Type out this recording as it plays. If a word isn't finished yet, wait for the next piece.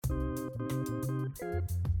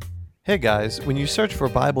Hey guys, when you search for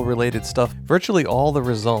Bible-related stuff, virtually all the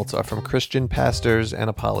results are from Christian pastors and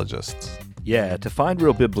apologists. Yeah, to find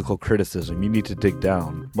real biblical criticism, you need to dig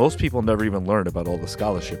down. Most people never even learn about all the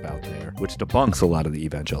scholarship out there, which debunks a lot of the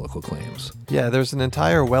evangelical claims. Yeah, there's an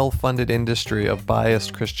entire well-funded industry of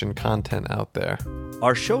biased Christian content out there.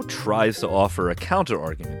 Our show tries to offer a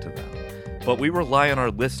counter-argument to them, but we rely on our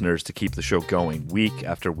listeners to keep the show going week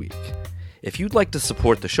after week. If you'd like to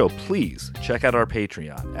support the show, please check out our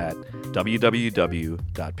Patreon at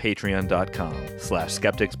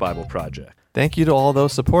www.patreon.com/skepticsbibleproject. Thank you to all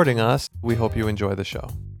those supporting us. We hope you enjoy the show.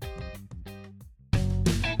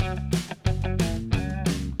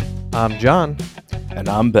 I'm John. And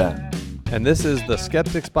I'm Ben. And this is the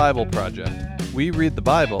Skeptics Bible Project. We read the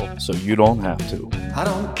Bible so you don't have to. I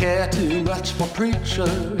don't care too much for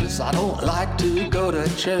preachers. I don't like to go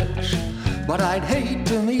to church. But I'd hate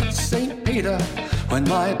to meet St. Peter when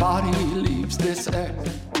my body leaves this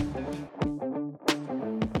earth.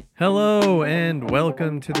 Hello and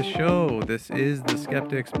welcome to the show. This is the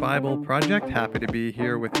Skeptics Bible Project. Happy to be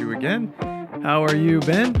here with you again. How are you,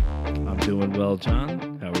 Ben? I'm doing well,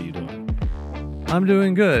 John. How are you doing? I'm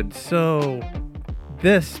doing good. So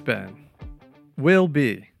this, Ben, will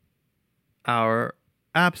be our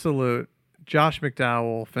absolute Josh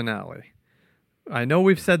McDowell finale. I know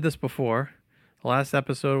we've said this before. The last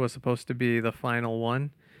episode was supposed to be the final one.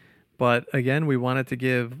 But again, we wanted to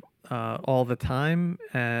give all the time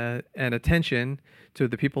and attention to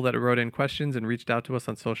the people that wrote in questions and reached out to us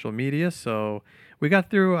on social media. So we got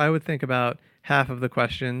through, I would think, about half of the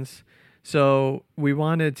questions. So we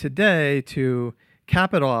wanted today to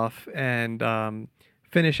cap it off and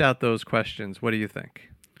finish out those questions. What do you think?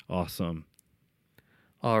 Awesome.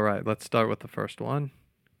 All right, let's start with the first one.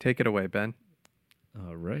 Take it away, Ben.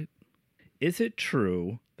 All right. Is it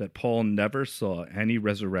true that Paul never saw any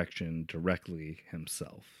resurrection directly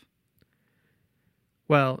himself?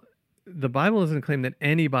 Well, the Bible doesn't claim that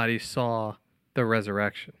anybody saw the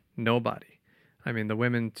resurrection. Nobody. I mean, the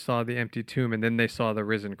women saw the empty tomb and then they saw the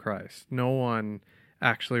risen Christ. No one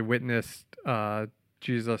actually witnessed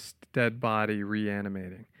Jesus' dead body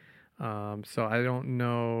reanimating. So I don't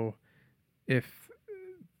know if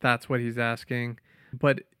that's what he's asking.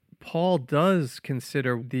 But Paul does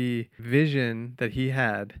consider the vision that he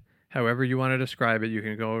had, however you want to describe it. You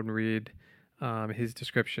can go and read his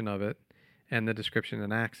description of it and the description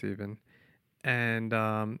in Acts even. And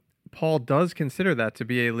Paul does consider that to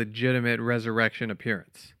be a legitimate resurrection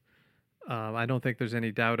appearance. I don't think there's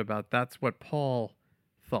any doubt about that's what Paul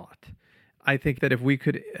thought. I think that if we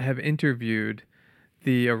could have interviewed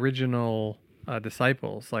the original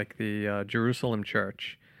disciples, like the Jerusalem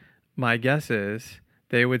church, my guess is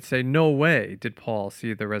they would say, no way did Paul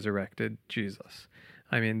see the resurrected Jesus.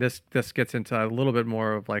 I mean, this gets into a little bit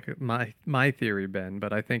more of like my theory, Ben,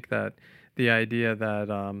 but I think that the idea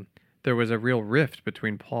that there was a real rift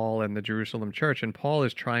between Paul and the Jerusalem church, and Paul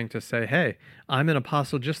is trying to say, hey, I'm an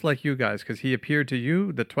apostle just like you guys, because he appeared to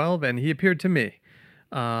you, the 12, and he appeared to me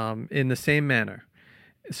in the same manner.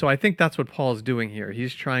 So I think that's what Paul's doing here.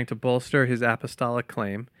 He's trying to bolster his apostolic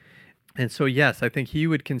claim. And so, yes, I think he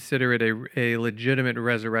would consider it a legitimate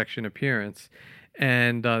resurrection appearance.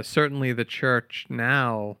 And certainly the church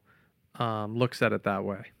now looks at it that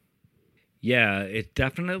way. Yeah, it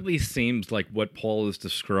definitely seems like what Paul is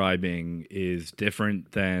describing is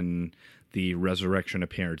different than the resurrection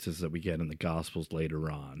appearances that we get in the Gospels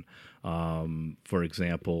later on. For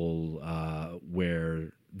example,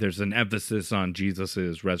 where there's an emphasis on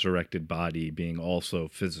Jesus's resurrected body being also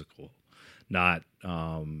physical, not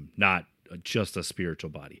just a spiritual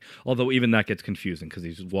body. Although even that gets confusing because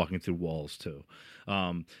he's walking through walls too.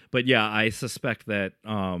 But yeah, I suspect that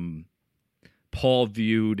Paul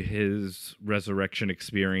viewed his resurrection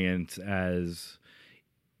experience as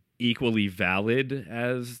equally valid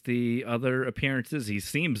as the other appearances. He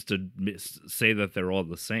seems to say that they're all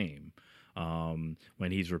the same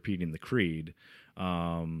when he's repeating the creed.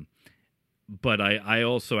 But I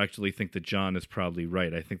also actually think that John is probably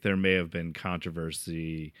right. I think there may have been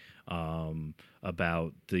controversy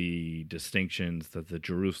about the distinctions that the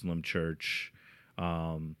Jerusalem church,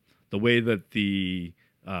 the way that the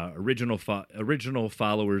original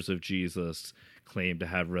followers of Jesus claim to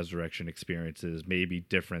have resurrection experiences may be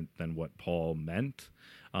different than what Paul meant.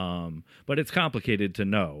 But it's complicated to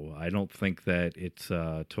know. I don't think that it's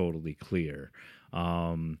totally clear.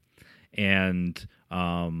 I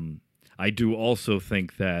do also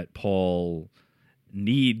think that Paul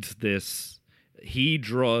needs this. He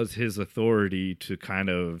draws his authority to kind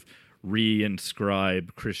of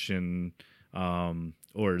reinscribe Christian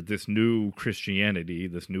or this new Christianity,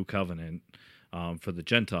 this new covenant, for the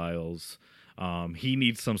Gentiles, he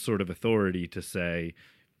needs some sort of authority to say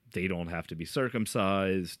they don't have to be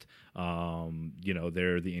circumcised.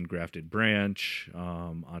 They're the engrafted branch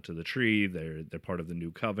onto the tree. They're part of the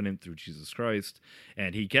new covenant through Jesus Christ.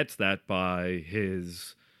 And he gets that by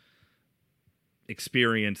his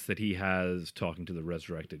experience that he has talking to the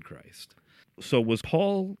resurrected Christ. So was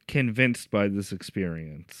Paul convinced by this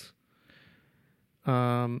experience?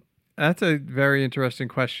 That's a very interesting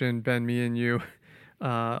question, Ben. Me and you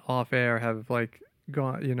off air have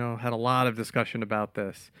had a lot of discussion about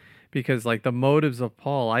this, because the motives of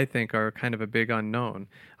Paul, I think, are kind of a big unknown.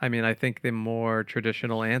 I mean, I think the more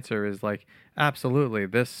traditional answer is absolutely,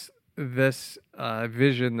 this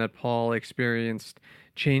vision that Paul experienced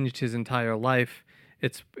changed his entire life.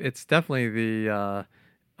 It's definitely the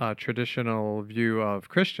traditional view of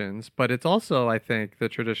Christians, but it's also, I think, the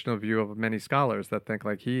traditional view of many scholars that think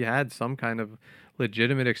he had some kind of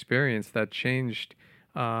legitimate experience that changed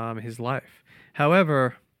his life.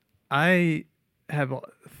 However, I have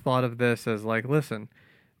thought of this as listen,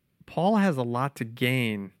 Paul has a lot to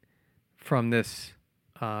gain from this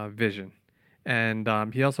vision,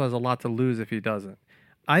 and he also has a lot to lose if he doesn't.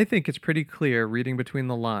 I think it's pretty clear, reading between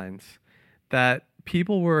the lines, that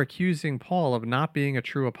people were accusing Paul of not being a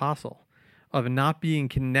true apostle, of not being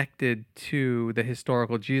connected to the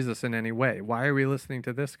historical Jesus in any way. Why are we listening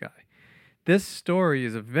to this guy? This story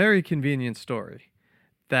is a very convenient story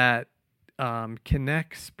that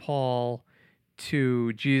connects Paul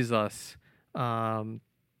to Jesus in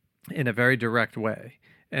a very direct way.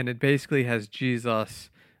 And it basically has Jesus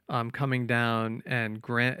coming down and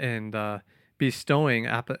bestowing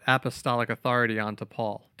apostolic authority onto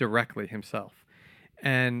Paul directly himself.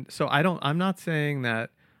 And so I'm not saying that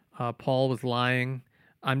Paul was lying.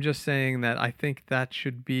 I'm just saying that I think that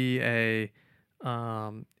should be in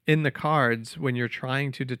the cards when you're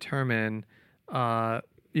trying to determine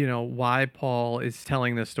why Paul is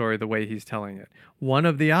telling this story the way he's telling it. One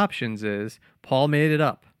of the options is Paul made it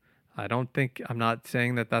up. I'm not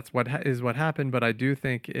saying that that's what happened, but I do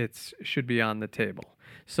think it should be on the table.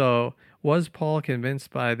 So was Paul convinced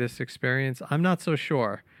by this experience? I'm not so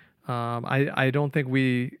sure. I don't think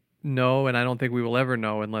we know, and I don't think we will ever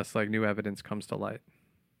know unless new evidence comes to light.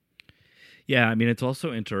 Yeah, I mean, it's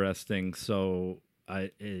also interesting. So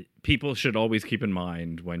people should always keep in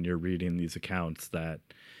mind when you're reading these accounts that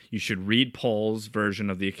you should read Paul's version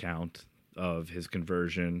of the account of his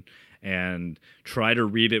conversion and try to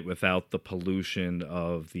read it without the pollution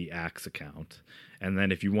of the Acts account. And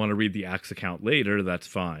then if you want to read the Acts account later, that's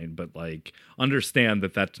fine. But understand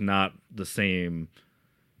that that's not the same.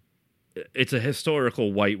 It's a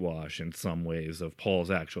historical whitewash in some ways of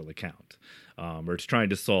Paul's actual account, or it's trying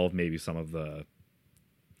to solve maybe some of the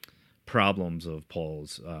problems of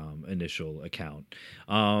Paul's initial account.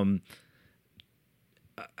 I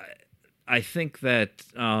think that,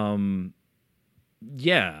 I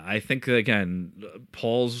think, again,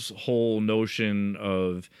 Paul's whole notion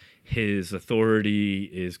of his authority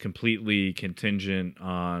is completely contingent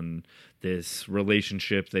on this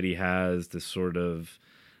relationship that he has, this sort of,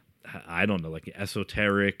 I don't know,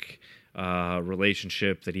 esoteric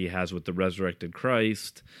relationship that he has with the resurrected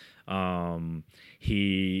Christ.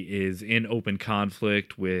 He is in open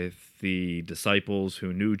conflict with the disciples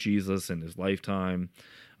who knew Jesus in his lifetime,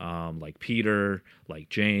 like Peter, like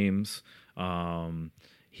James.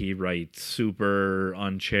 He writes super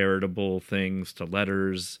uncharitable things to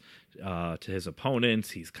letters to his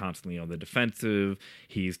opponents. He's constantly on the defensive.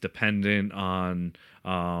 He's dependent on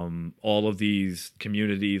all of these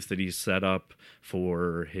communities that he's set up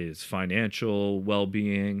for his financial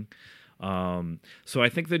well-being. So I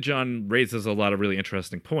think that John raises a lot of really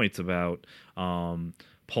interesting points about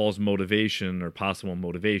Paul's motivation or possible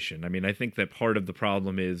motivation. I mean, I think that part of the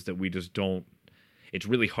problem is that we just don't, it's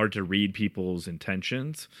really hard to read people's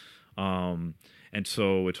intentions. And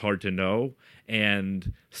so it's hard to know.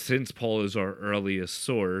 And since Paul is our earliest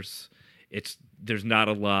source, there's not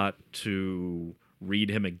a lot to read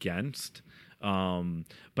him against.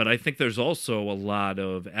 But I think there's also a lot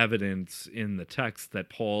of evidence in the text that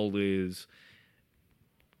Paul is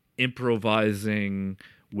improvising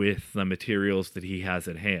with the materials that he has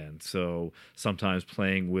at hand. So sometimes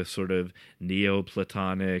playing with sort of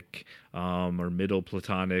Neoplatonic or Middle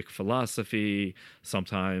Platonic philosophy,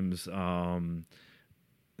 sometimes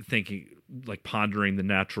thinking, pondering the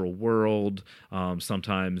natural world,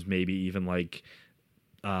 sometimes maybe even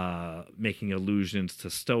making allusions to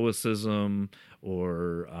Stoicism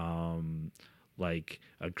or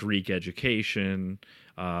a Greek education.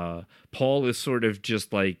 Paul is sort of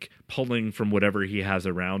just pulling from whatever he has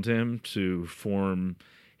around him to form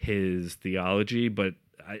his theology, but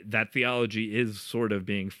that theology is sort of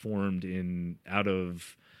being formed out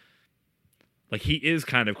of, like, he is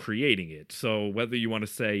kind of creating it. So whether you want to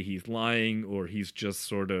say he's lying or he's just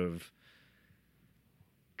sort of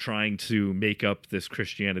trying to make up this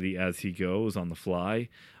Christianity as he goes on the fly,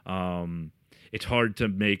 it's hard to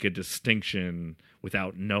make a distinction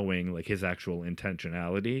without knowing, like, his actual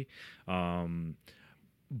intentionality.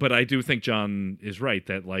 But I do think John is right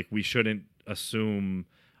that, like, we shouldn't assume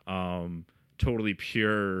totally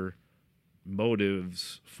pure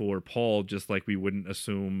motives for Paul, just like we wouldn't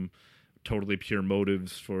assume totally pure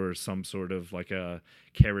motives for some sort of, like, a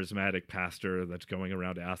charismatic pastor that's going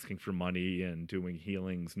around asking for money and doing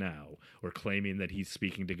healings now, or claiming that he's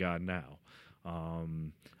speaking to God now.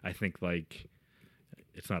 I think, like,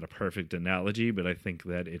 it's not a perfect analogy, but I think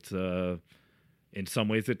that in some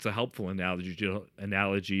ways it's a helpful analogy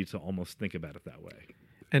to almost think about it that way.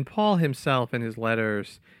 And Paul himself in his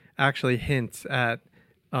letters actually hints at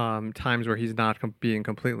times where he's not being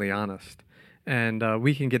completely honest. And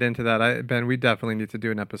we can get into that. Ben, we definitely need to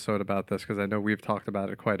do an episode about this because I know we've talked about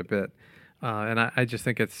it quite a bit. And I just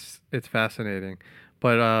think it's fascinating.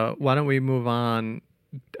 But why don't we move on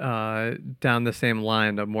down the same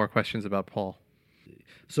line of more questions about Paul?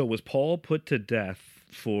 So was Paul put to death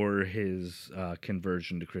for his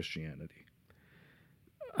conversion to Christianity?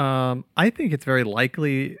 I think it's very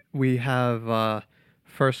likely. We have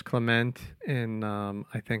First Clement in,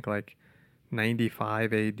 I think, like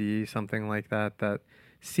 95 AD, something like that, that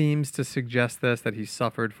seems to suggest this, that he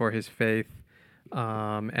suffered for his faith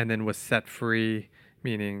and then was set free,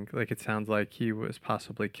 meaning, like, it sounds like he was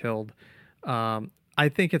possibly killed. I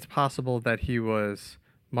think it's possible that he was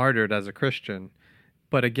martyred as a Christian,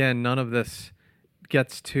 but again, none of this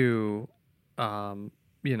gets to,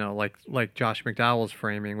 like Josh McDowell's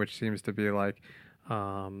framing, which seems to be like,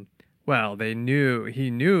 well, he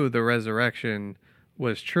knew the resurrection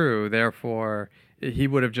was true, therefore he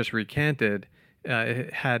would have just recanted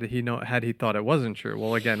had he thought it wasn't true.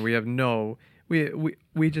 Well, again,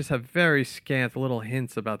 we just have very scant little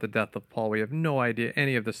hints about the death of Paul. We have no idea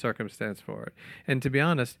any of the circumstance for it. And to be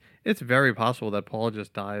honest, it's very possible that Paul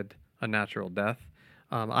just died a natural death.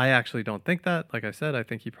 I actually don't think that. Like I said, I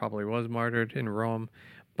think he probably was martyred in Rome,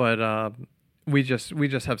 but we just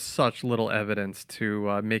have such little evidence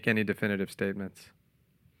to make any definitive statements.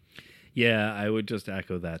 Yeah, I would just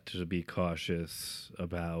echo that, to be cautious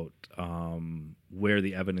about where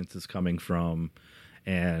the evidence is coming from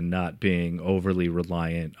and not being overly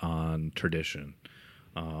reliant on tradition.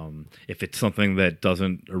 If it's something that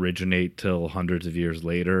doesn't originate till hundreds of years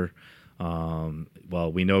later,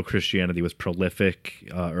 well, we know Christianity was prolific.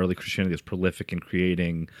 Early Christianity was prolific in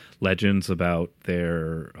creating legends about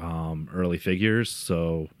their early figures.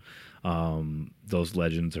 So those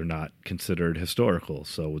legends are not considered historical.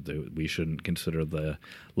 So we shouldn't consider the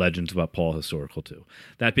legends about Paul historical too.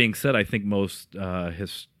 That being said, I think most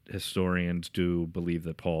historians do believe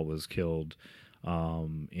that Paul was killed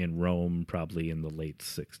in Rome, probably in the late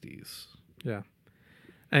 60s. Yeah.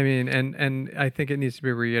 I mean, and I think it needs to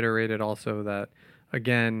be reiterated also that,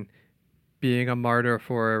 again, being a martyr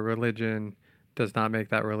for a religion does not make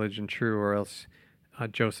that religion true, or else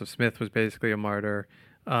Joseph Smith was basically a martyr.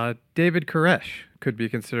 David Koresh could be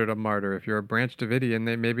considered a martyr. If you're a Branch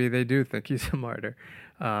Davidian, maybe they do think he's a martyr.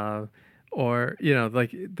 Or,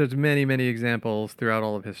 like, there's many, many examples throughout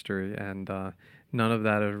all of history, and none of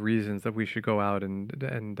that are reasons that we should go out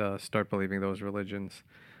and start believing those religions.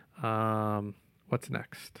 What's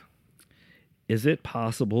next? Is it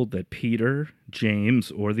possible that Peter,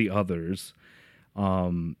 James, or the others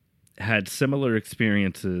had similar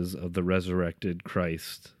experiences of the resurrected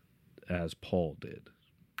Christ as Paul did?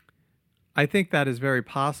 I think that is very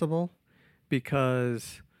possible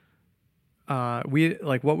because what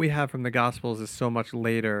we have from the Gospels is so much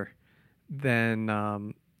later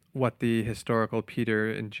than what the historical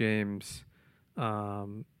Peter and James,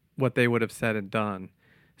 what they would have said and done.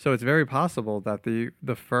 So it's very possible that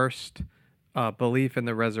the first belief in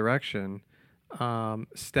the resurrection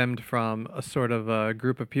stemmed from a sort of a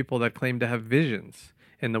group of people that claimed to have visions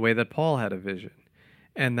in the way that Paul had a vision,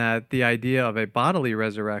 and that the idea of a bodily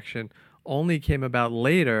resurrection only came about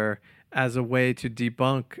later as a way to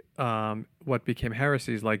debunk what became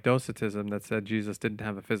heresies like Docetism that said Jesus didn't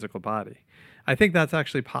have a physical body. I think that's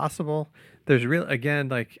actually possible. There's again,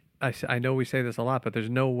 like I know we say this a lot, but there's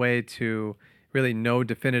no way to really know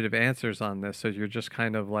definitive answers on this. So you're just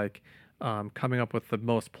kind of like coming up with the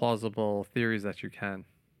most plausible theories that you can.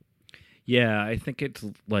 Yeah, I think it's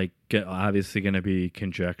like obviously going to be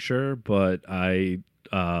conjecture, but I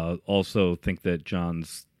also think that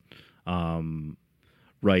John's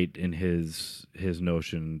right in his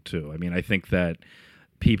notion too. I mean, I think that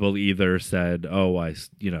people either said, "Oh,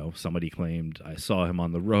 somebody claimed I saw him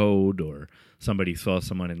on the road," or somebody saw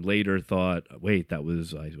someone and later thought, "Wait, I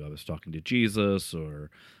was talking to Jesus," or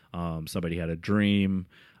somebody had a dream,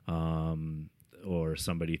 or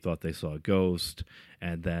somebody thought they saw a ghost,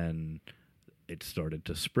 and then it started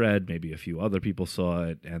to spread. Maybe a few other people saw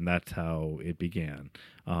it, and that's how it began.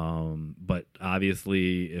 But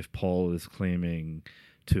obviously, if Paul is claiming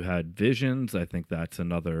to had visions, I think that's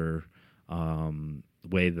another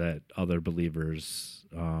way that other believers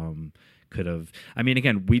could have. I mean,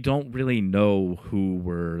 again, we don't really know who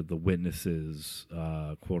were the witnesses,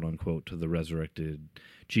 quote unquote, to the resurrected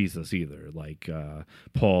Jesus either. Like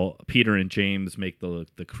Peter and James make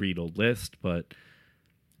the creedal list, but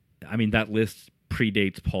I mean, that list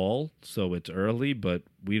predates Paul, so it's early, but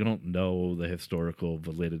we don't know the historical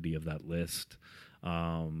validity of that list.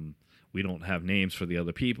 We don't have names for the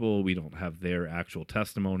other people. We don't have their actual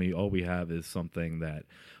testimony. All we have is something that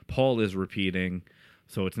Paul is repeating.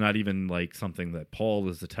 So it's not even like something that Paul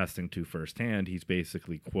is attesting to firsthand. He's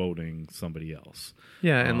basically quoting somebody else.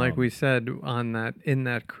 Yeah, and like we said in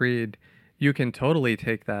that creed, you can totally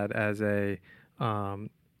take that as a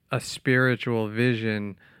spiritual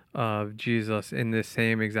vision of Jesus in the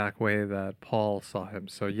same exact way that Paul saw him.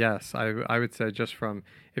 So yes, I would say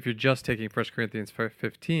if you're just taking 1 Corinthians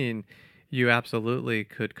 15, you absolutely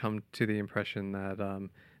could come to the impression that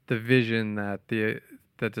the vision that the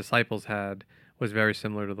disciples had was very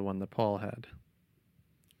similar to the one that Paul had.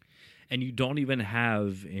 And you don't even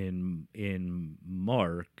have in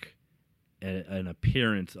Mark an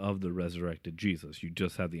appearance of the resurrected Jesus. You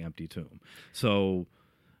just have the empty tomb. So,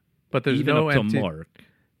 but there's even no up to empty Mark.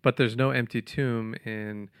 But there's no empty tomb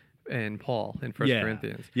in Paul in 1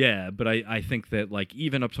 Corinthians. Yeah, but I think that like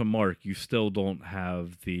even up to Mark, you still don't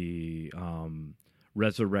have the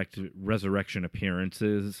resurrection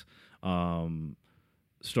appearances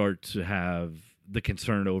start to have the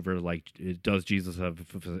concern over like, does Jesus have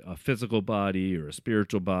a physical body or a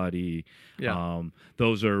spiritual body? Yeah.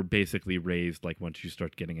 Those are basically raised like once you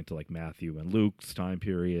start getting into like Matthew and Luke's time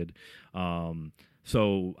period.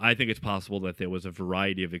 So I think it's possible that there was a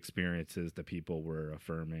variety of experiences that people were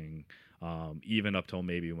affirming, even up till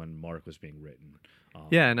maybe when Mark was being written.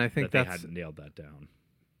 And I think that they hadn't nailed that down.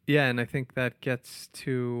 Yeah, and I think that gets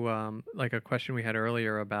to like a question we had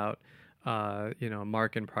earlier about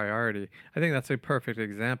Mark and priority. I think that's a perfect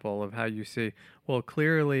example of how you see, well,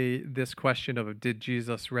 clearly this question of did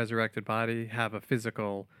Jesus' resurrected body have a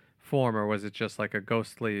physical form, or was it just like a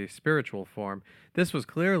ghostly spiritual form? This was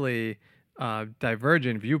clearly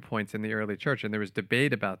divergent viewpoints in the early church, and there was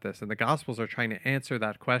debate about this, and the Gospels are trying to answer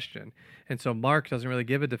that question. And so Mark doesn't really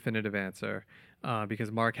give a definitive answer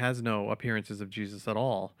because Mark has no appearances of Jesus at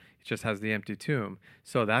all. He just has the empty tomb.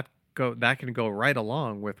 So that can go right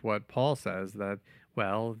along with what Paul says, that,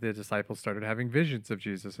 well, the disciples started having visions of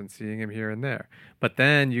Jesus and seeing him here and there. But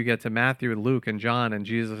then you get to Matthew and Luke and John, and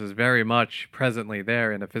Jesus is very much presently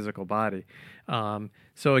there in a physical body.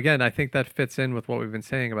 So again, I think that fits in with what we've been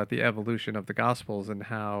saying about the evolution of the Gospels and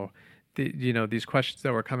how these questions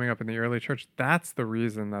that were coming up in the early church, that's the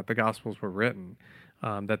reason that the Gospels were written,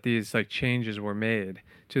 that these like changes were made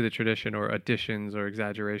to the tradition, or additions or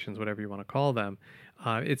exaggerations, whatever you want to call them.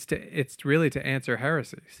 It's really to answer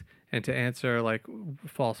heresies and to answer like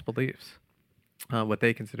false beliefs, what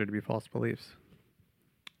they consider to be false beliefs.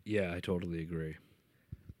 Yeah, I totally agree.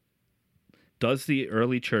 Does the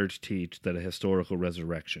early church teach that a historical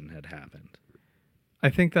resurrection had happened?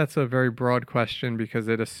 I think that's a very broad question because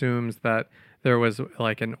it assumes that there was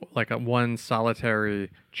like a one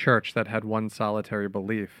solitary church that had one solitary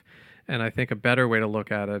belief. And I think a better way to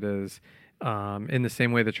look at it is in the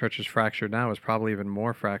same way the church is fractured now, is probably even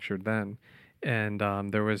more fractured then. And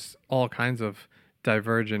there was all kinds of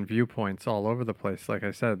divergent viewpoints all over the place. Like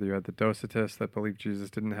I said, you had the Docetists that believed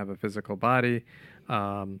Jesus didn't have a physical body.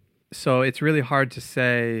 So it's really hard to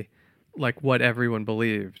say like what everyone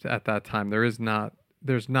believed at that time. There's not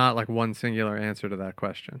like one singular answer to that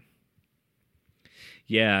question.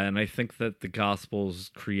 Yeah, and I think that the Gospels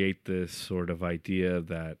create this sort of idea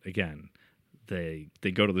that, again, they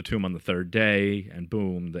go to the tomb on the third day, and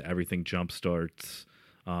boom, everything jump starts.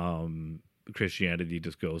 Christianity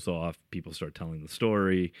just goes off. People start telling the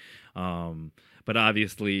story. But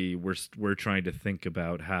obviously, we're trying to think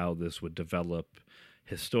about how this would develop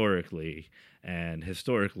historically, and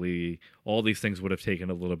historically, all these things would have taken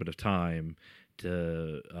a little bit of time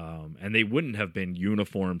to, and they wouldn't have been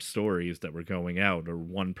uniform stories that were going out, or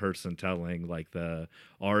one person telling like the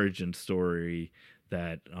origin story.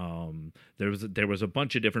 That there was a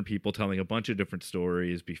bunch of different people telling a bunch of different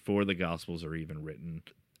stories before the Gospels are even written.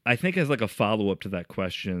 I think as like a follow-up to that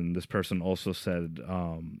question, this person also said,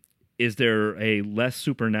 is there a less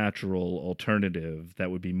supernatural alternative that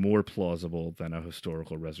would be more plausible than a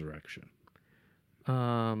historical resurrection?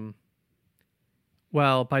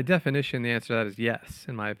 Well, by definition, the answer to that is yes,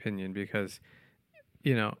 in my opinion, because,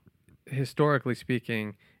 historically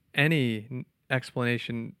speaking, any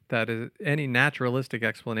explanation that is any naturalistic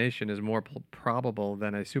explanation is more probable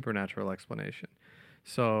than a supernatural explanation.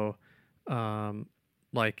 So,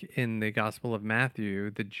 like in the Gospel of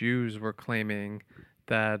Matthew, the Jews were claiming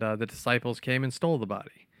that the disciples came and stole the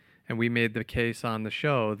body. And we made the case on the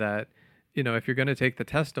show that, if you're going to take the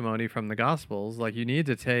testimony from the Gospels, like you need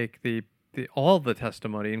to take all the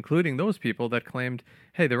testimony, including those people that claimed,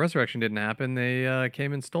 hey, the resurrection didn't happen. They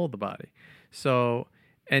came and stole the body. So,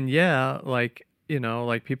 and yeah, like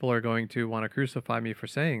people are going to want to crucify me for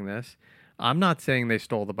saying this. I'm not saying they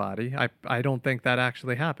stole the body. I don't think that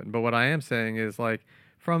actually happened. But what I am saying is, like,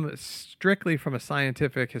 strictly from a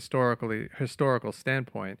scientific historical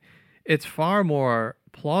standpoint, it's far more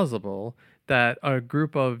plausible that a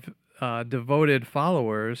group of devoted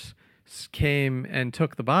followers came and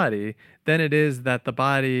took the body than it is that the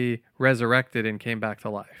body resurrected and came back to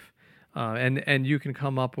life. And you can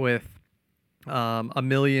come up with a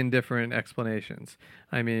million different explanations.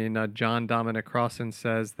 I mean, John Dominic Crossan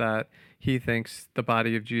says that he thinks the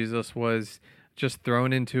body of Jesus was just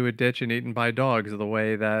thrown into a ditch and eaten by dogs, the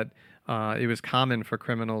way that it was common for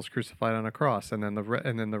criminals crucified on a cross, and then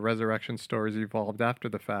the resurrection stories evolved after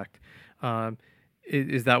the fact.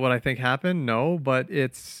 Is that what I think happened? No, but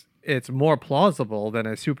it's more plausible than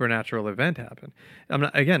a supernatural event happened.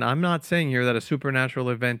 I'm not saying here that a supernatural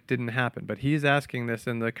event didn't happen, but he's asking this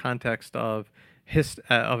in the context of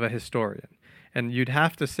a historian. And you'd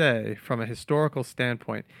have to say, from a historical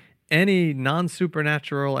standpoint, any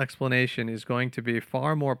non-supernatural explanation is going to be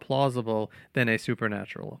far more plausible than a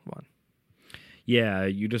supernatural one. Yeah,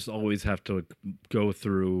 you just always have to go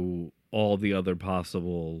through all the other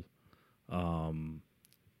possibilities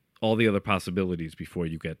before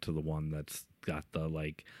you get to the one that's got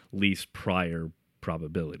the least prior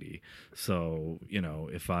probability. So,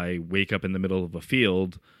 if I wake up in the middle of a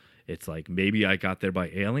field, it's like maybe I got there by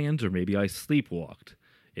aliens or maybe I sleepwalked.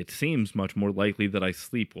 It seems much more likely that I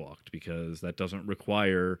sleepwalked because that doesn't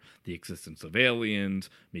require the existence of aliens,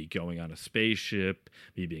 me going on a spaceship,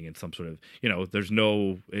 me being in some sort of,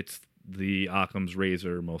 it's the Occam's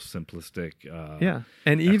razor, most simplistic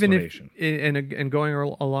and even explanation. And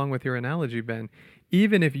going along with your analogy, Ben,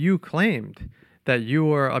 even if you claimed that you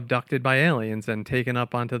were abducted by aliens and taken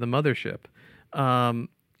up onto the mothership,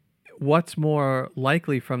 what's more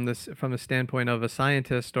likely from the standpoint of a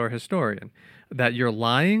scientist or historian? That you're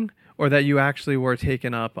lying, or that you actually were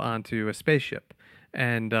taken up onto a spaceship?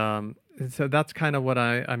 And so that's kind of what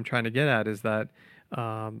I'm trying to get at, is that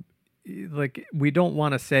we don't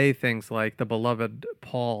want to say things like the beloved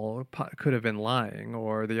Paul could have been lying,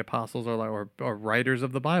 or the apostles or writers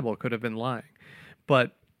of the Bible could have been lying.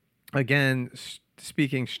 But again,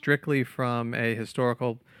 speaking strictly from a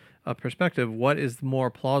historical perspective, what is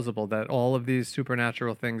more plausible, that all of these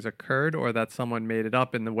supernatural things occurred, or that someone made it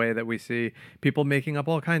up in the way that we see people making up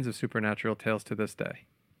all kinds of supernatural tales to this day?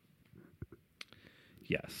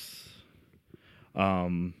 Yes.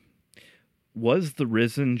 Was the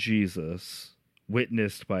risen Jesus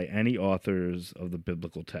witnessed by any authors of the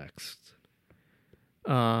biblical text?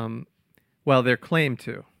 Well, they're claimed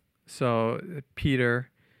to. So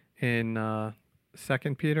Peter in 2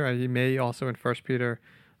 Peter, he may also in 1 Peter,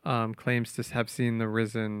 claims to have seen the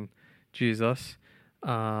risen Jesus.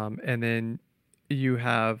 And then you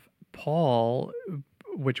have Paul,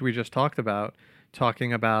 which we just talked about,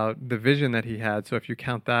 talking about the vision that he had. So if you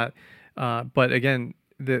count that, but again,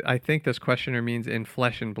 I think this questioner means in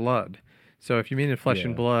flesh and blood. So if you mean in flesh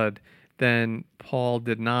and blood, then Paul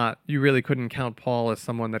did not, you really couldn't count Paul as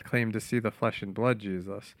someone that claimed to see the flesh and blood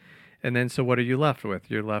Jesus. And then, so what are you left with?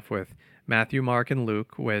 You're left with Matthew, Mark, and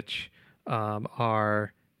Luke, which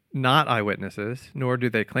are not eyewitnesses, nor do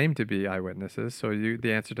they claim to be eyewitnesses. So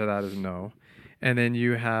the answer to that is no. And then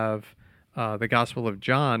you have the Gospel of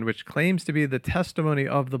John, which claims to be the testimony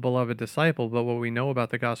of the beloved disciple. But what we know about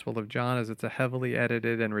the Gospel of John is it's a heavily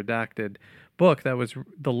edited and redacted book that was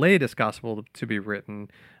the latest gospel to be written,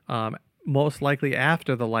 most likely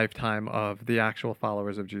after the lifetime of the actual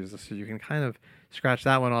followers of Jesus. So you can kind of scratch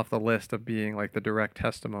that one off the list of being like the direct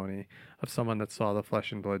testimony of someone that saw the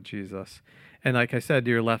flesh and blood Jesus. And like I said,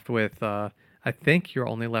 you're left with, I think you're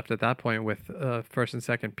only left at that point with 1st and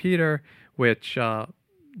 2nd Peter, which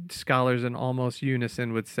scholars in almost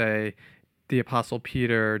unison would say the Apostle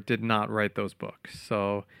Peter did not write those books.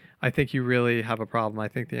 So I think you really have a problem. I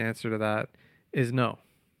think the answer to that is no.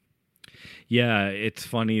 Yeah, it's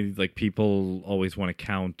funny. Like, people always want to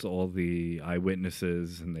count all the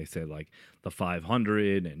eyewitnesses, and they say like the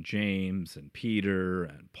 500 and James and Peter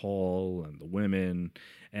and Paul and the women,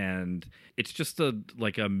 and it's just a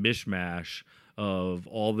mishmash of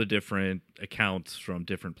all the different accounts from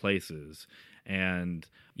different places. And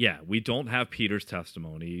yeah, we don't have Peter's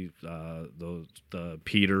testimony. The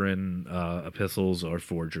Peter and epistles are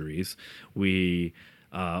forgeries. We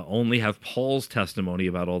only have Paul's testimony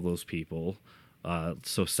about all those people.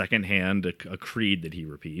 So secondhand, a creed that he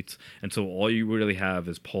repeats. And so all you really have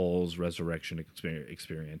is Paul's resurrection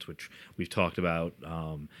experience, which we've talked about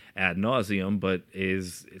ad nauseum, but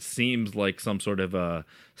it seems like some sort of a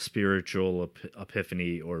spiritual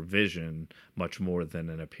epiphany or vision, much more than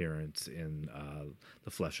an appearance in the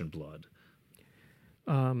flesh and blood.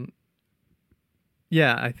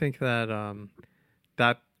 Yeah, I think that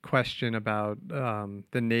that question about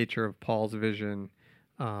the nature of Paul's vision,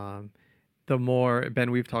 the more, Ben,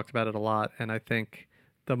 we've talked about it a lot, and I think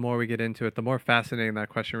the more we get into it, the more fascinating that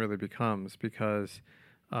question really becomes, because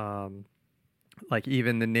like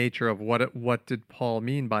even the nature of what did Paul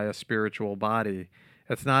mean by a spiritual body?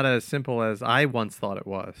 It's not as simple as I once thought it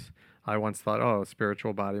was. I once thought, oh, a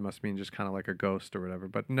spiritual body must mean just kind of like a ghost or whatever.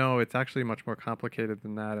 But no, it's actually much more complicated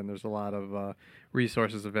than that, and there's a lot of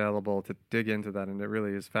resources available to dig into that, and it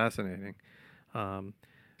really is fascinating. All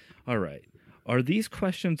right. Are these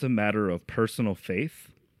questions a matter of personal faith?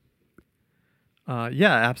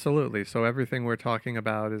 Yeah, absolutely. So everything we're talking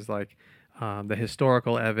about is like the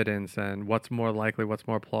historical evidence and what's more likely, what's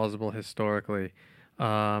more plausible historically.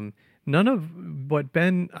 None of what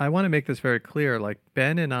Ben, I want to make this very clear, like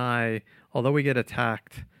Ben and I, although we get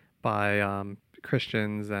attacked by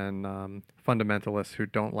Christians and fundamentalists who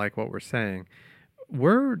don't like what we're saying,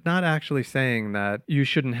 we're not actually saying that you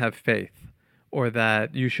shouldn't have faith or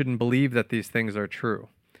that you shouldn't believe that these things are true.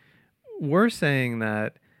 We're saying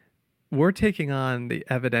that we're taking on the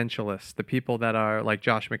evidentialists, the people that are like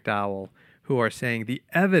Josh McDowell, who are saying the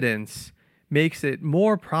evidence makes it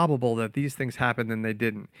more probable that these things happened than they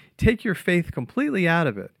didn't. Take your faith completely out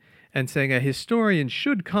of it and saying a historian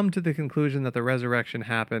should come to the conclusion that the resurrection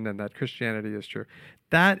happened and that Christianity is true.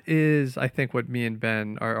 That is, I think, what me and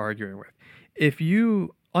Ben are arguing with. If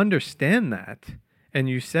you understand that and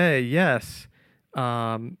you say, yes,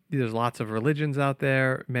 there's lots of religions out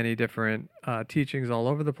there, many different teachings all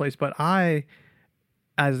over the place, but I,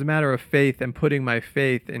 as a matter of faith, am putting my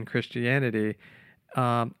faith in Christianity.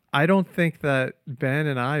 I don't think that Ben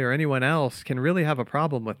and I or anyone else can really have a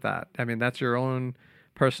problem with that. I mean, that's your own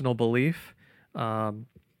personal belief, and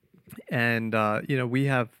we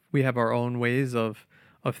have our own ways of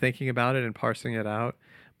thinking about it and parsing it out.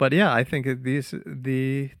 But yeah, I think that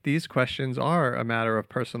these questions are a matter of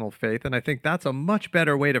personal faith, and I think that's a much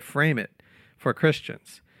better way to frame it for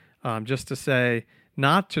Christians. Just to say,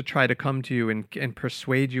 not to try to come to you and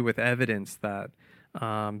persuade you with evidence that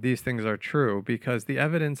these things are true, because the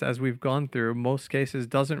evidence, as we've gone through, most cases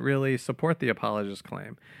doesn't really support the apologist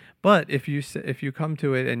claim. But if you come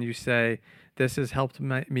to it and you say, this has helped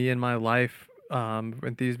me in my life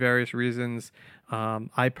for these various reasons,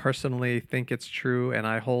 I personally think it's true and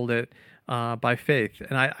I hold it by faith.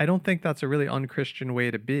 And I don't think that's a really unchristian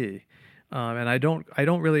way to be. And I don't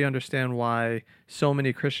really understand why so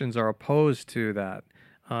many Christians are opposed to that,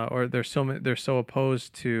 or they're so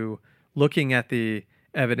opposed to looking at the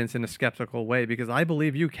evidence in a skeptical way, because I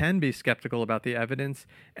believe you can be skeptical about the evidence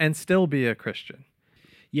and still be a Christian.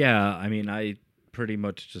 Yeah, I mean, I pretty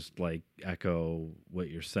much just echo what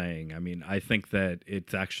you're saying. I mean, I think that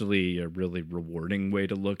it's actually a really rewarding way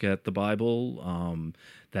to look at the Bible,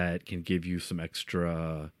 that can give you some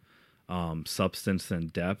extra substance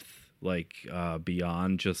and depth,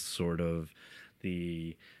 beyond just sort of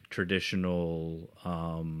the traditional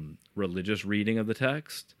religious reading of the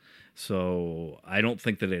text. So I don't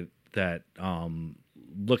think that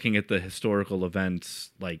looking at the historical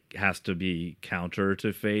events has to be counter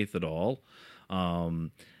to faith at all.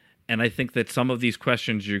 And I think that some of these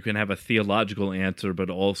questions you can have a theological answer, but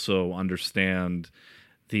also understand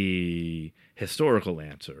the historical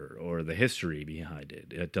answer or the history behind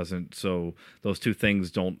it. It doesn't, so those two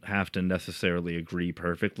things don't have to necessarily agree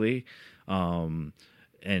perfectly.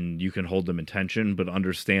 And you can hold them in tension, but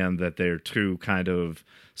understand that they're two kind of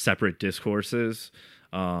separate discourses.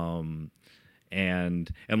 And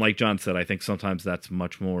like John said, I think sometimes that's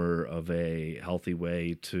much more of a healthy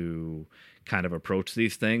way to kind of approach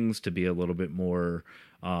these things, to be a little bit more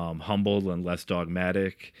humble and less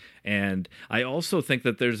dogmatic. And I also think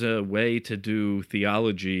that there's a way to do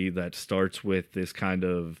theology that starts with this kind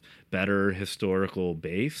of better historical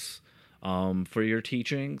base for your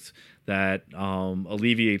teachings that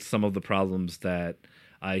alleviates some of the problems that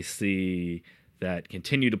I see that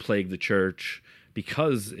continue to plague the church,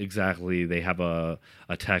 because exactly they have a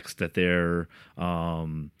text that they're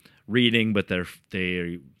reading, but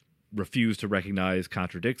they refuse to recognize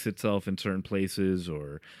contradicts itself in certain places,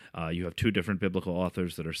 or you have two different biblical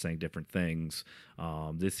authors that are saying different things.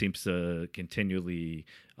 This seems to continually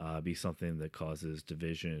be something that causes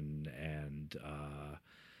division and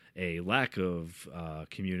a lack of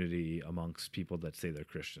community amongst people that say they're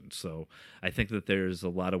Christians. So I think that there's a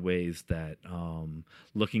lot of ways that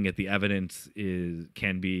looking at the evidence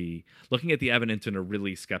looking at the evidence in a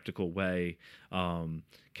really skeptical way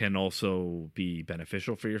can also be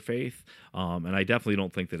beneficial for your faith. And I definitely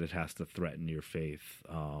don't think that it has to threaten your faith,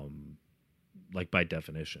 like by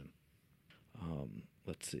definition.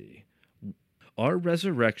 Let's see. Are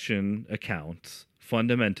resurrection accounts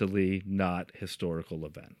fundamentally not historical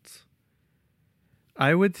events?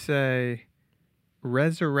 I would say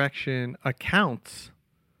resurrection accounts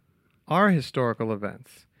are historical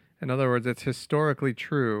events. In other words, it's historically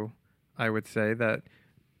true, I would say, that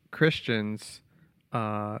Christians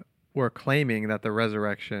were claiming that the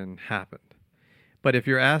resurrection happened. But if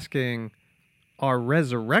you're asking, are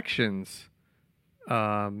resurrections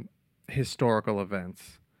historical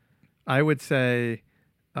events, I would say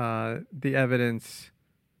the evidence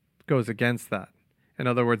goes against that. In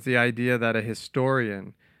other words, the idea that a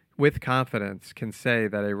historian with confidence can say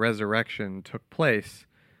that a resurrection took place,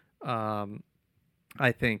 I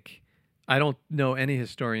don't know any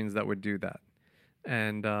historians that would do that,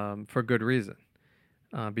 and for good reason.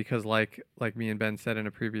 Because like me and Ben said in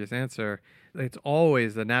a previous answer, it's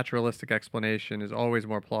always the naturalistic explanation is always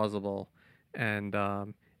more plausible,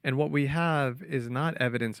 and what we have is not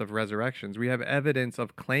evidence of resurrections. We have evidence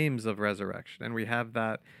of claims of resurrection, and we have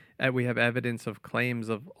evidence of claims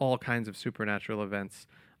of all kinds of supernatural events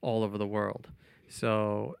all over the world.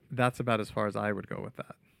 So that's about as far as I would go with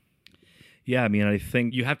that. Yeah, I mean, I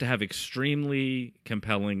think you have to have extremely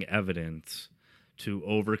compelling evidence to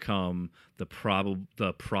overcome the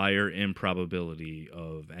prior improbability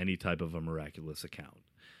of any type of a miraculous account.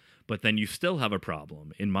 But then you still have a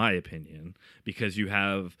problem, in my opinion, because you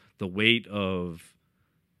have the weight of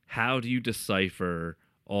how do you decipher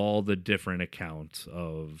all the different accounts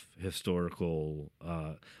of historical,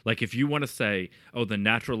 like if you want to say, oh, the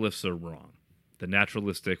naturalists are wrong, the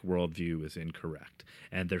naturalistic worldview is incorrect,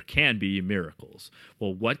 and there can be miracles.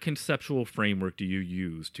 Well, what conceptual framework do you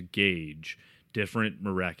use to gauge different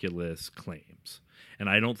miraculous claims? And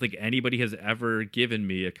I don't think anybody has ever given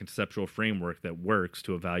me a conceptual framework that works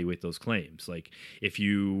to evaluate those claims. Like if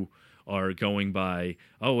you are going by,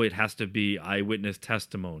 oh, it has to be eyewitness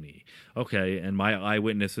testimony. Okay, and my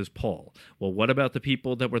eyewitness is Paul. Well, what about the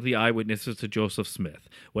people that were the eyewitnesses to Joseph Smith?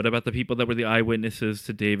 What about the people that were the eyewitnesses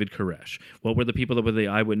to David Koresh? What were the people that were the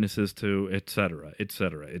eyewitnesses to et cetera, et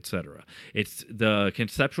cetera, et cetera? It's the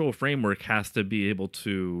conceptual framework has to be able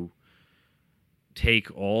to take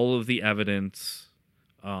all of the evidence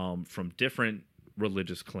from different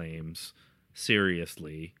religious claims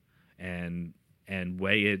seriously and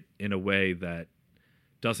weigh it in a way that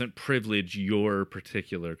doesn't privilege your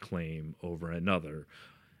particular claim over another.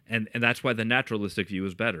 And that's why the naturalistic view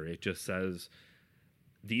is better. It just says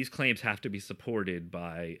these claims have to be supported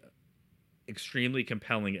by extremely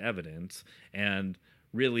compelling evidence, and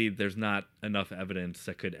really there's not enough evidence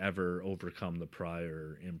that could ever overcome the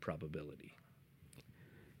prior improbability.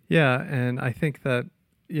 Yeah, and I think that,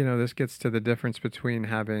 this gets to the difference between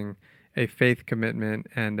having a faith commitment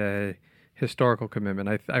and a historical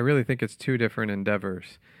commitment. I really think it's two different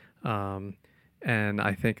endeavors. And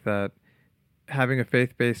I think that having a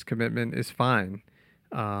faith-based commitment is fine.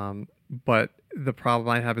 But the problem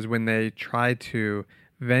I have is when they try to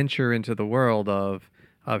venture into the world of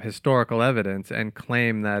historical evidence and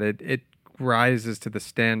claim that it rises to the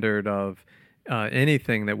standard of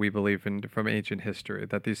anything that we believe in from ancient history,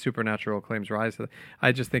 that these supernatural claims rise to.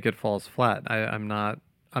 I just think it falls flat. I'm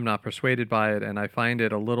not persuaded by it, and I find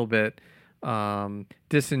it a little bit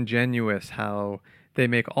disingenuous how they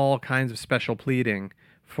make all kinds of special pleading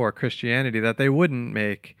for Christianity that they wouldn't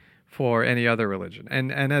make for any other religion.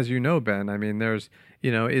 And as you know, Ben, I mean, there's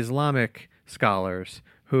Islamic scholars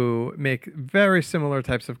who make very similar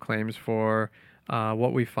types of claims for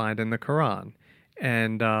what we find in the Quran,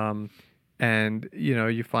 and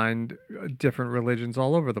you find different religions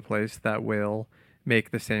all over the place that will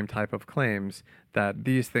make the same type of claims that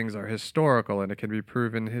these things are historical and it can be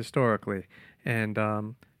proven historically. And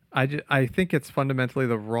I think it's fundamentally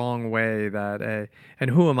the wrong way and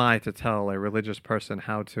who am I to tell a religious person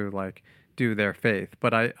how to do their faith?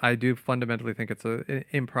 But I do fundamentally think it's an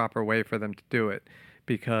improper way for them to do it,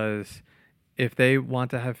 because if they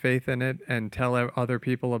want to have faith in it and tell other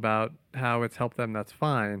people about how it's helped them, that's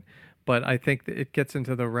fine. But I think that it gets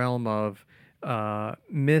into the realm of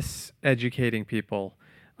miseducating people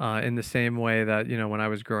in the same way that, when I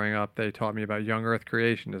was growing up, they taught me about young earth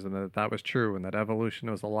creationism, that was true and that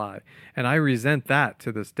evolution was a lie. And I resent that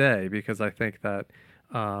to this day because I think that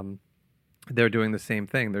they're doing the same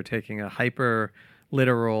thing. They're taking a hyper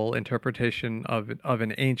literal interpretation of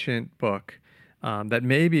an ancient book that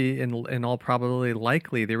maybe in all probability,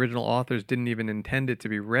 likely the original authors didn't even intend it to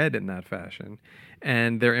be read in that fashion,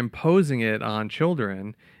 and they're imposing it on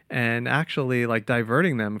children and actually like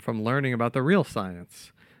diverting them from learning about the real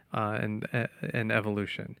science and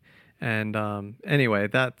evolution. And anyway,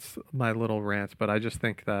 that's my little rant. But I just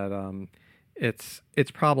think that it's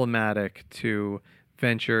problematic to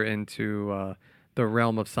venture into the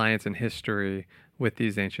realm of science and history with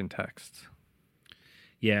these ancient texts.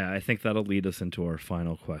 Yeah, I think that'll lead us into our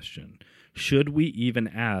final question. Should we even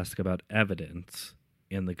ask about evidence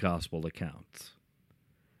in the gospel accounts?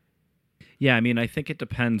 Yeah, I mean, I think it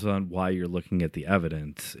depends on why you're looking at the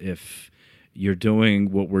evidence. If you're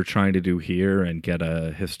doing what we're trying to do here and get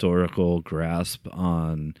a historical grasp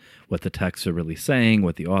on what the texts are really saying,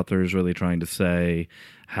 what the author is really trying to say,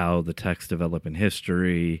 how the texts develop in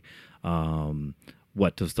history,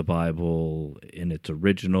 what does the Bible in its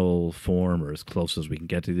original form, or as close as we can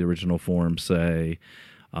get to the original form, say?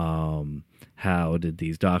 How did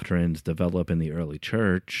these doctrines develop in the early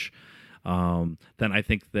church? Then I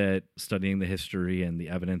think that studying the history and the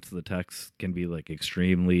evidence of the text can be like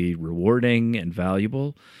extremely rewarding and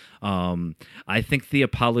valuable. I think the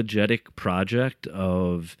apologetic project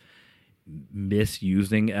of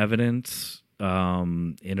misusing evidence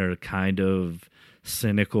in a kind of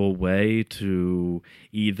cynical way to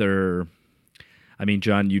either, I mean,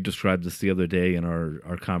 John, you described this the other day in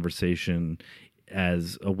our conversation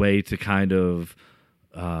as a way to kind of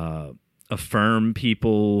affirm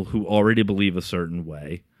people who already believe a certain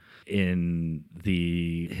way in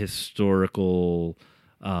the historical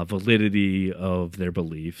validity of their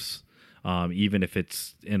beliefs, even if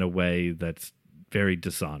it's in a way that's very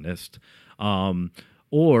dishonest.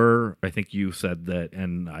 Or I think you said that,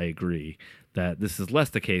 and I agree, that this is less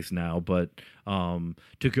the case now, but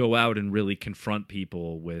to go out and really confront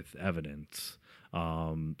people with evidence.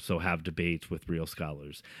 So have debates with real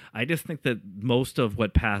scholars. I just think that most of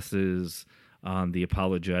what passes on the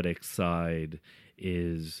apologetic side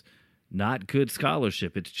is not good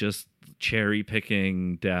scholarship. It's just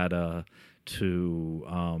cherry-picking data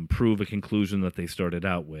to prove a conclusion that they started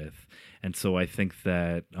out with. And so I think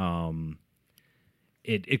that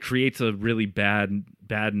it creates a really bad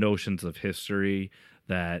notions of history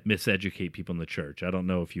that miseducate people in the church. I don't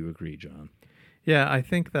know if you agree, John. Yeah, I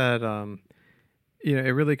think that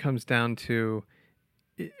it really comes down to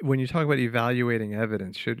when you talk about evaluating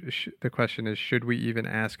evidence. The question is, should we even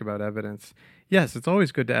ask about evidence? Yes, it's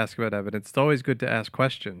always good to ask about evidence. It's always good to ask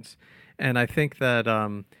questions. And I think that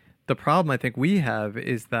the problem I think we have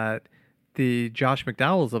is that the Josh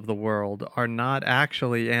McDowells of the world are not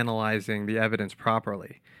actually analyzing the evidence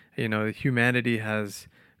properly. Humanity has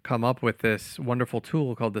come up with this wonderful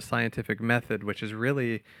tool called the scientific method, which is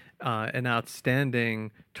really an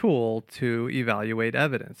outstanding tool to evaluate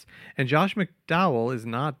evidence. And Josh McDowell is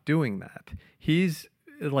not doing that. He's,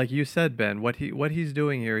 like you said, Ben, what he's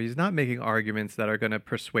doing here, he's not making arguments that are going to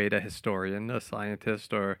persuade a historian, a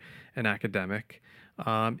scientist, or an academic.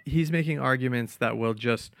 He's making arguments that will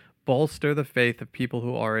just bolster the faith of people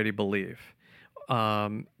who already believe.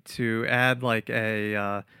 To add like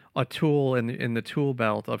a tool in the tool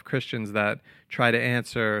belt of Christians that try to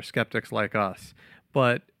answer skeptics like us.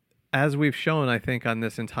 But as we've shown, I think, on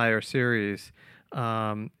this entire series,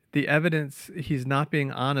 the evidence, he's not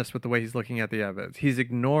being honest with the way he's looking at the evidence. He's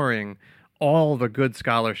ignoring all the good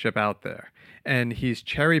scholarship out there. And he's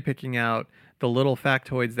cherry-picking out the little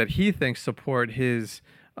factoids that he thinks support his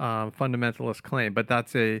fundamentalist claim. But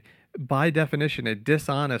that's by definition, a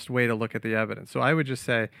dishonest way to look at the evidence. So I would just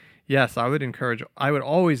say, yes, I would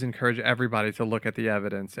always encourage everybody to look at the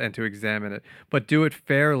evidence and to examine it, but do it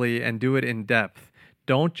fairly and do it in depth.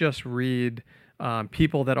 Don't just read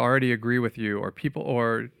people that already agree with you,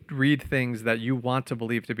 or read things that you want to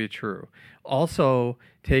believe to be true. Also,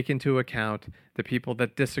 take into account the people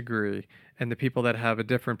that disagree and the people that have a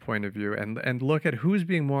different point of view, and look at who's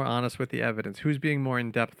being more honest with the evidence, who's being more in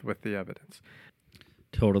depth with the evidence.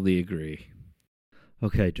 Totally agree.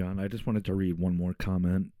 Okay, John, I just wanted to read one more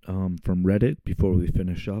comment from Reddit before we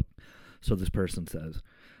finish up. So this person says,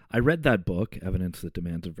 I read that book, Evidence That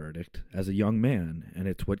Demands a Verdict, as a young man, and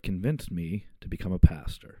it's what convinced me to become a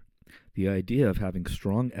pastor. The idea of having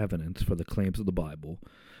strong evidence for the claims of the Bible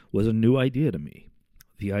was a new idea to me.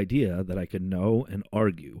 The idea that I could know and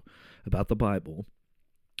argue about the Bible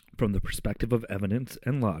from the perspective of evidence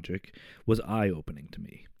and logic was eye-opening to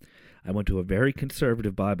me. I went to a very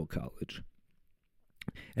conservative Bible college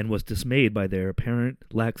and was dismayed by their apparent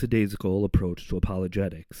lackadaisical approach to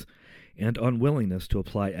apologetics and unwillingness to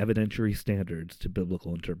apply evidentiary standards to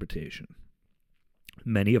biblical interpretation.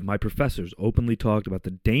 Many of my professors openly talked about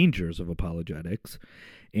the dangers of apologetics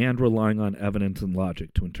and relying on evidence and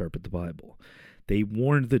logic to interpret the Bible. They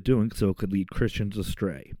warned that doing so could lead Christians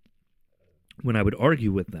astray. When I would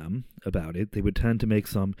argue with them about it, they would tend to make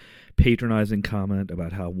some patronizing comment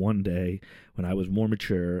about how one day, when I was more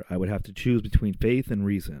mature, I would have to choose between faith and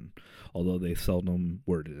reason, although they seldom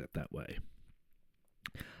worded it that way.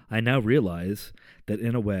 I now realize that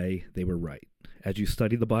in a way they were right. As you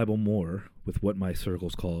study the Bible more with what my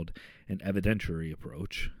circles called an evidentiary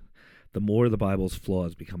approach, the more the Bible's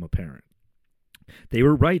flaws become apparent. They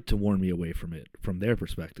were right to warn me away from it, from their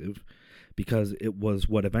perspective, because it was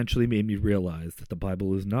what eventually made me realize that the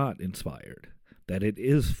Bible is not inspired, that it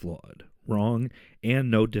is flawed, wrong, and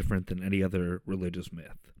no different than any other religious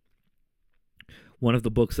myth. One of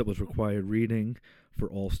the books that was required reading for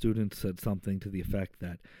all students said something to the effect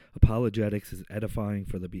that apologetics is edifying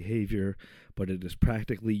for the behavior, but it is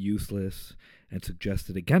practically useless, and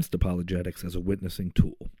suggested against apologetics as a witnessing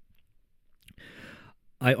tool.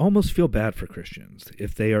 I almost feel bad for Christians.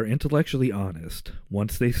 If they are intellectually honest,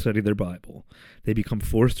 once they study their Bible, they become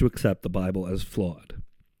forced to accept the Bible as flawed,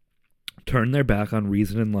 turn their back on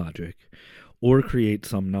reason and logic, or create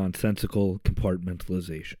some nonsensical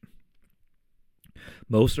compartmentalization.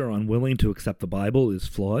 Most are unwilling to accept the Bible is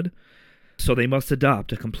flawed, so they must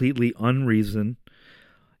adopt a completely unreasoned,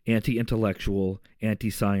 anti-intellectual,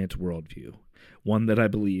 anti-science worldview, one that I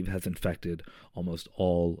believe has infected almost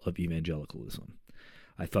all of evangelicalism.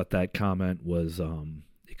 I thought that comment was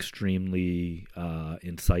extremely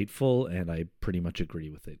insightful, and I pretty much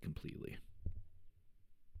agree with it completely.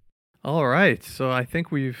 All right, so I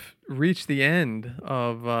think we've reached the end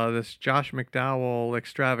of this Josh McDowell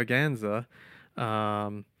extravaganza.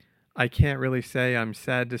 I can't really say I'm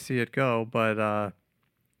sad to see it go, but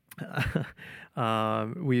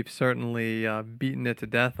we've certainly beaten it to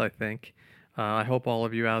death, I think. I hope all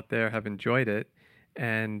of you out there have enjoyed it,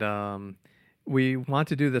 and we want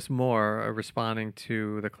to do this more, responding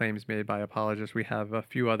to the claims made by apologists. We have a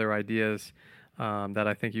few other ideas that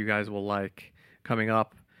I think you guys will like coming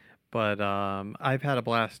up, but I've had a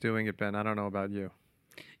blast doing it, Ben. I don't know about you.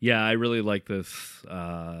 Yeah, I really like this.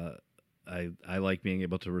 I like being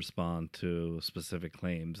able to respond to specific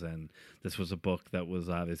claims, and this was a book that was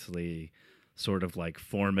obviously sort of like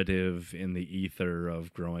formative in the ether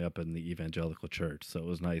of growing up in the evangelical church. So it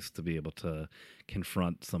was nice to be able to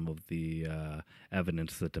confront some of the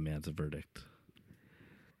evidence that demands a verdict.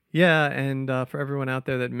 Yeah, and for everyone out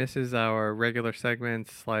there that misses our regular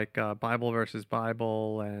segments like Bible versus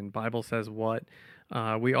Bible and Bible Says What,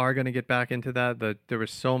 we are going to get back into that. There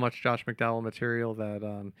was so much Josh McDowell material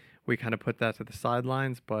that we kind of put that to the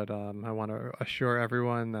sidelines, but I want to assure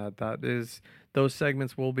everyone that those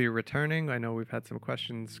segments will be returning. I know we've had some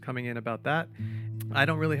questions coming in about that. I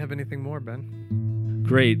don't really have anything more, Ben.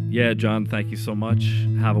 Great. Yeah, John, thank you so much.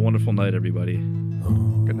 Have a wonderful night, everybody.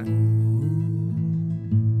 Good night.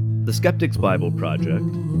 The Skeptic's Bible Project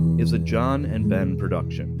is a John and Ben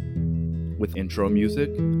production, with intro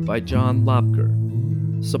music by John Lobker.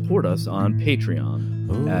 Support us on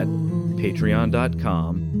Patreon at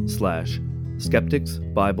patreon.com/Skeptics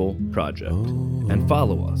Bible Project, and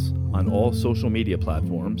follow us on all social media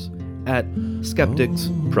platforms at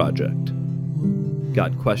Skeptics Project.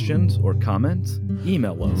 Got questions or comments?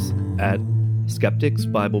 Email us at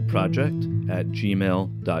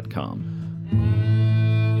skepticsbibleproject@gmail.com.